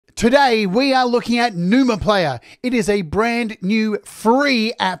Today we are looking at Numa Player. It is a brand new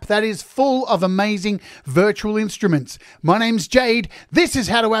free app that is full of amazing virtual instruments. My name's Jade. This is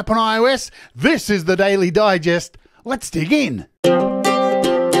How to App on iOS. This is the Daily Digest. Let's dig in.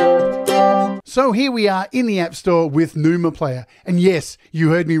 So here we are in the App Store with Numa Player. And yes,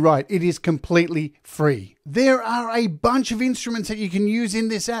 you heard me right. It is completely free. There are a bunch of instruments that you can use in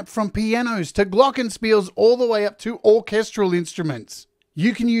this app, from pianos to glockenspiels all the way up to orchestral instruments.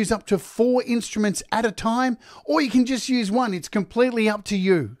 You can use up to 4 instruments at a time, or you can just use one. It's completely up to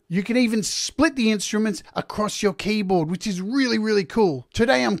you. You can even split the instruments across your keyboard, which is really, really cool.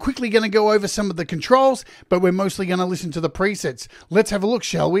 Today, I'm quickly going to go over some of the controls, but we're mostly going to listen to the presets. Let's have a look,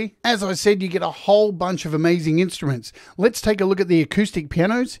 shall we? As I said, you get a whole bunch of amazing instruments. Let's take a look at the acoustic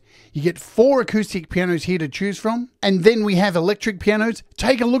pianos. You get 4 acoustic pianos here to choose from. And then we have electric pianos.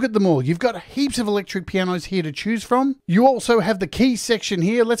 Take a look at them all. You've got heaps of electric pianos here to choose from. You also have the keys section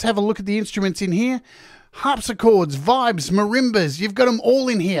here. Let's have a look at the instruments in here. Harpsichords, vibes, marimbas, you've got them all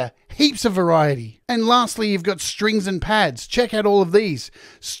in here. Heaps of variety. And lastly, you've got strings and pads. Check out all of these.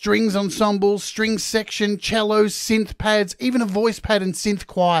 Strings ensembles, string section, cellos, synth pads, even a voice pad and synth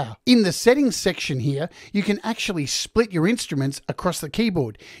choir. In the settings section here, you can actually split your instruments across the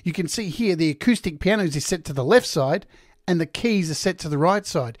keyboard. You can see here the acoustic pianos is set to the left side and the keys are set to the right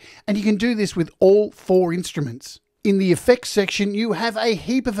side. And you can do this with all 4 instruments. In the effects section, you have a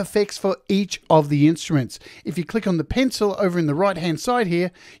heap of effects for each of the instruments. If you click on the pencil over in the right-hand side here,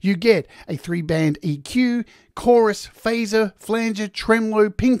 you get a 3-band EQ, chorus, phaser, flanger,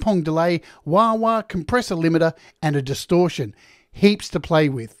 tremolo, ping-pong delay, wah-wah, compressor limiter, and a distortion. Heaps to play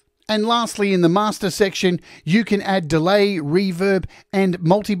with. And lastly, in the master section, you can add delay, reverb, and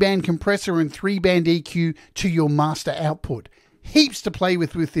multi-band compressor and 3-band EQ to your master output. Heaps to play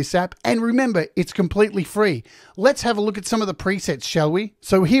with this app, and remember, it's completely free. Let's have a look at some of the presets, shall we?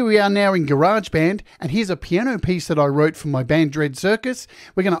 So here we are now in GarageBand, and here's a piano piece that I wrote for my band Dread Circus.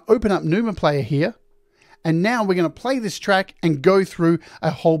 We're going to open up Numa Player here, and now we're going to play this track and go through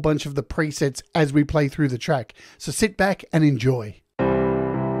a whole bunch of the presets as we play through the track. So sit back and enjoy.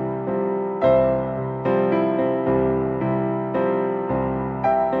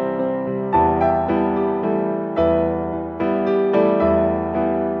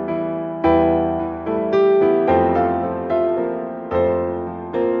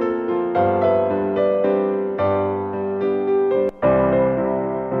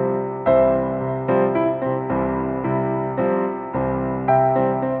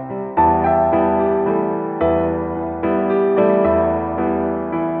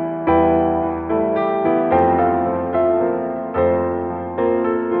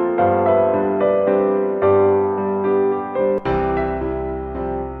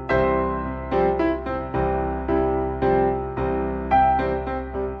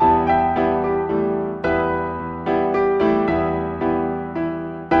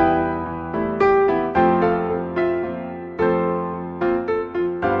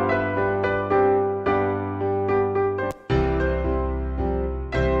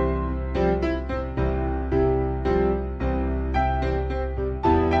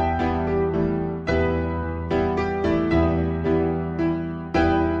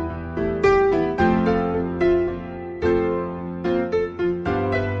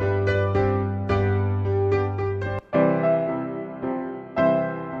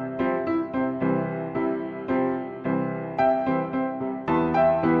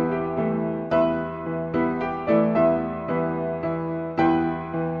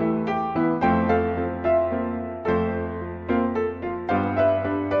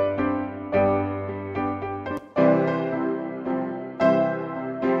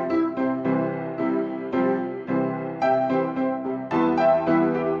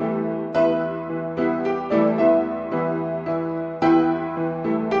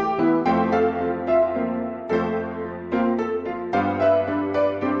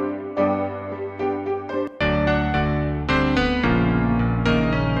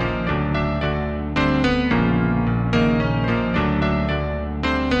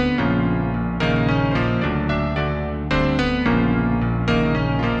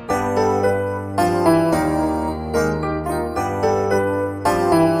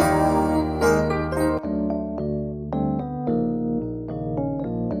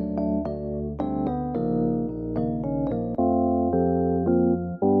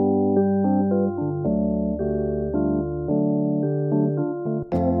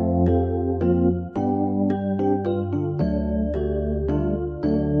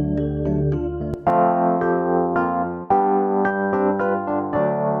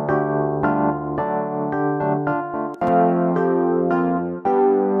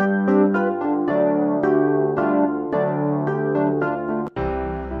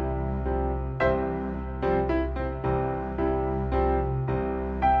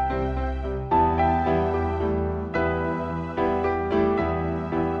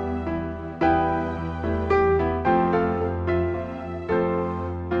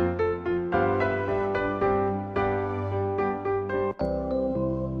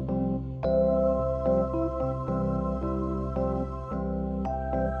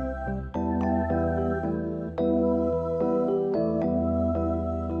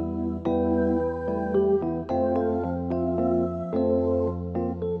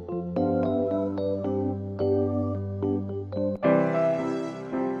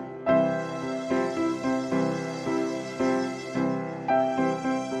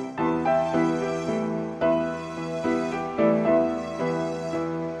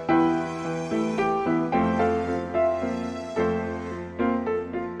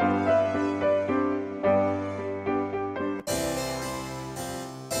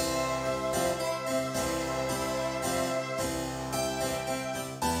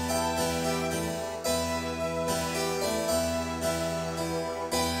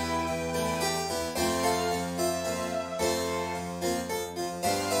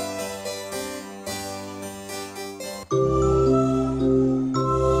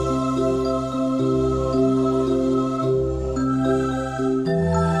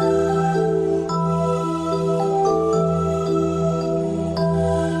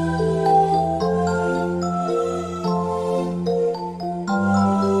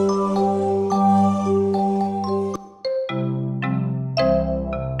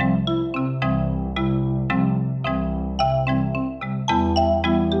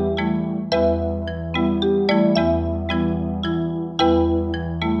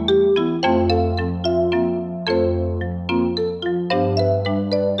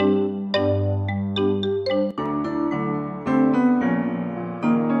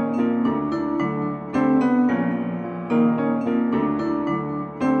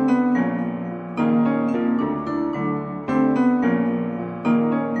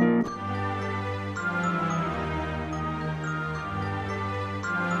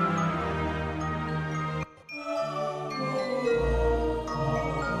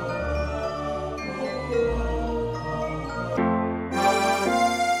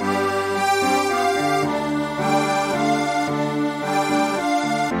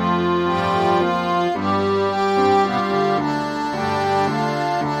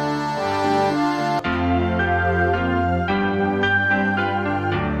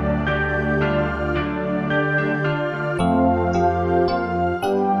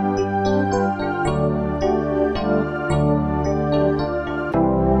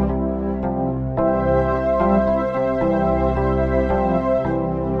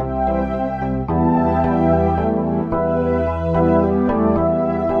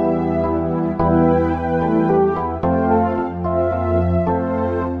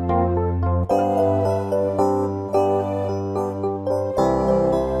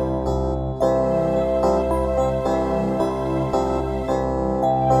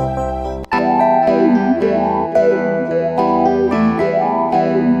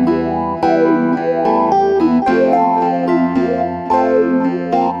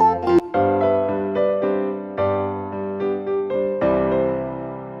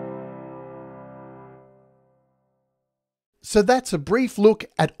 So that's a brief look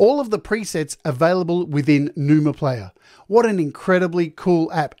at all of the presets available within Numa Player. What an incredibly cool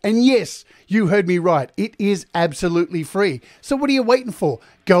app. And yes, you heard me right, it is absolutely free. So what are you waiting for?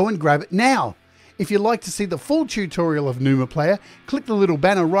 Go and grab it now. If you'd like to see the full tutorial of Numa Player, click the little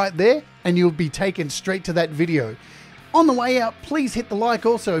banner right there and you'll be taken straight to that video. On the way out, please hit the like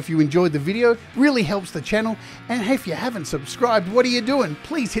also if you enjoyed the video, really helps the channel. And if you haven't subscribed, what are you doing?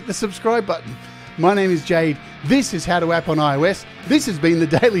 Please hit the subscribe button. My name is Jade, this is How to App on iOS, this has been the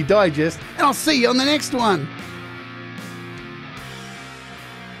Daily Digest, and I'll see you on the next one.